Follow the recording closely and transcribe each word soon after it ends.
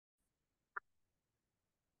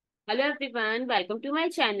Hello everyone, welcome to my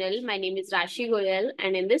channel. My name is Rashi Goel,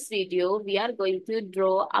 and in this video we are going to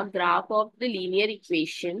draw a graph of the linear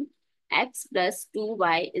equation x plus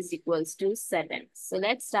 2y is equals to 7. So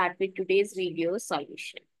let's start with today's video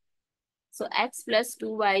solution. So x plus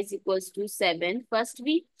 2y is equals to 7. First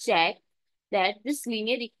we check that this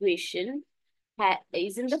linear equation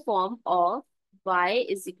is in the form of y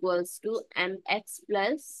is equals to mx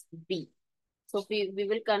plus b. So we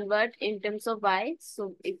will convert in terms of y.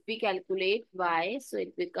 So if we calculate y, so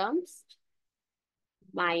it becomes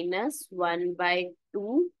minus 1 by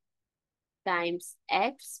 2 times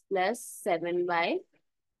x plus 7 by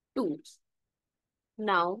 2.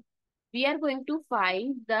 Now, we are going to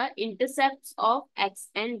find the intercepts of x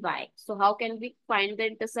and y. So how can we find the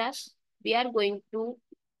intercept? We are going to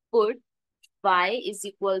put y is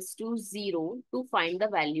equals to 0 to find the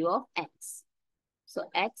value of x. So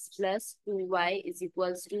x plus 2y is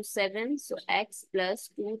equals to 7. So x plus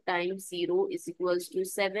 2 times 0 is equals to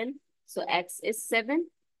 7. So x is 7.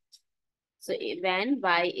 So when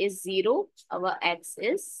y is 0, our x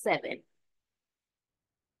is 7.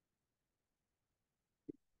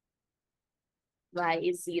 Y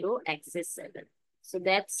is 0, x is 7. So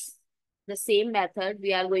that's the same method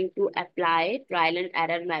we are going to apply trial and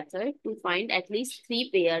error method to find at least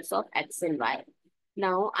 3 pairs of x and y.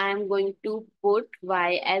 Now I am going to put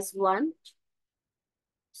y as 1.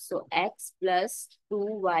 So x plus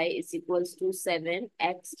 2y is equals to 7.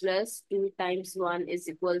 X plus 2 times 1 is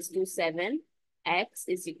equals to 7. X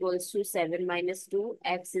is equals to 7 minus 2.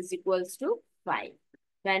 X is equals to 5.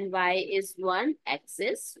 When y is 1, x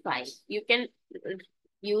is 5. You can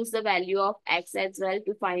use the value of x as well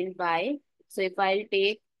to find y. So if I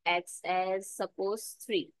take x as suppose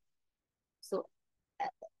 3. So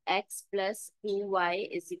x plus 2y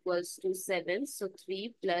is equals to 7. So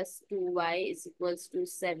 3 plus 2y is equals to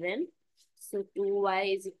 7. So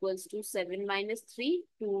 2y is equals to 7 minus 3.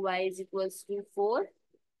 2y is equals to 4.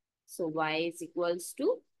 So y is equals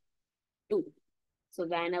to 2. So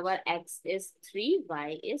when our x is 3,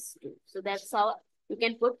 y is 2. So that's how you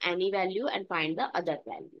can put any value and find the other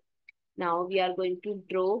value. Now we are going to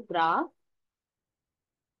draw graph.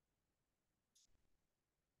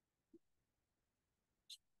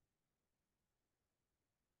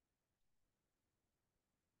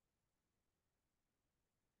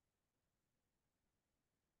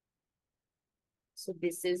 So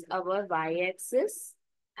this is our y-axis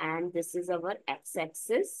and this is our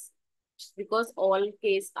x-axis. Because all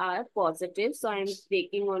cases are positive, so I'm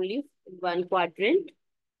taking only one quadrant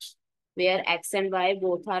where x and y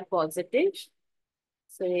both are positive.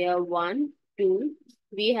 So here 1, 2,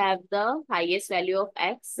 we have the highest value of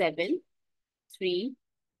x 7, 3,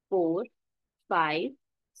 4, 5,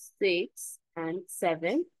 6, and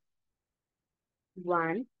 7.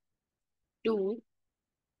 1, 2,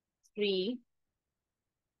 3,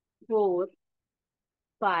 4,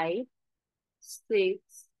 5, 6,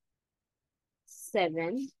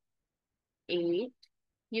 7, 8.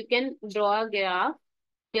 You can draw a graph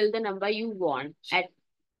till the number you want.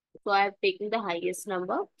 So I have taken the highest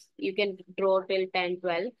number. You can draw till 10,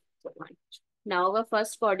 12. So on. Now our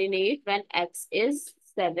first coordinate when x is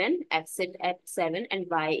 7, x is at 7 and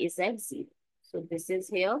y is at 0. So this is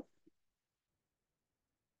here.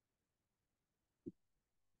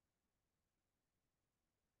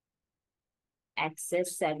 X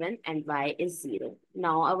is 7 and y is 0.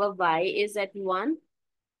 Now our y is at 1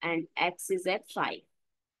 and x is at 5.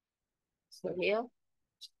 So here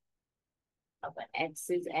our x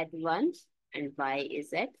is at 1 and y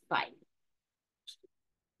is at 5.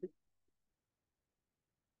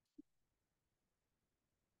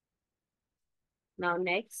 Now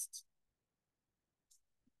next,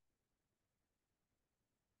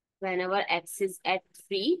 whenever x is at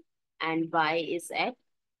 3 and y is at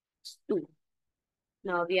 2.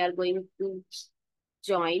 Now we are going to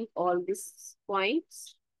join all these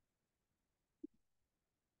points.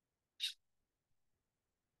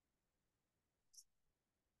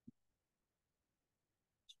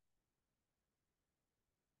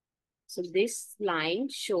 So this line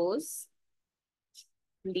shows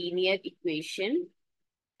linear equation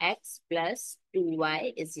x plus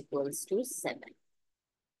 2y is equals to 7.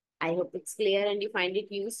 I hope it's clear and you find it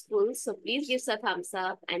useful. So please give us a thumbs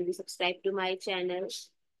up and do subscribe to my channel.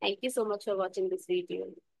 Thank you so much for watching this video.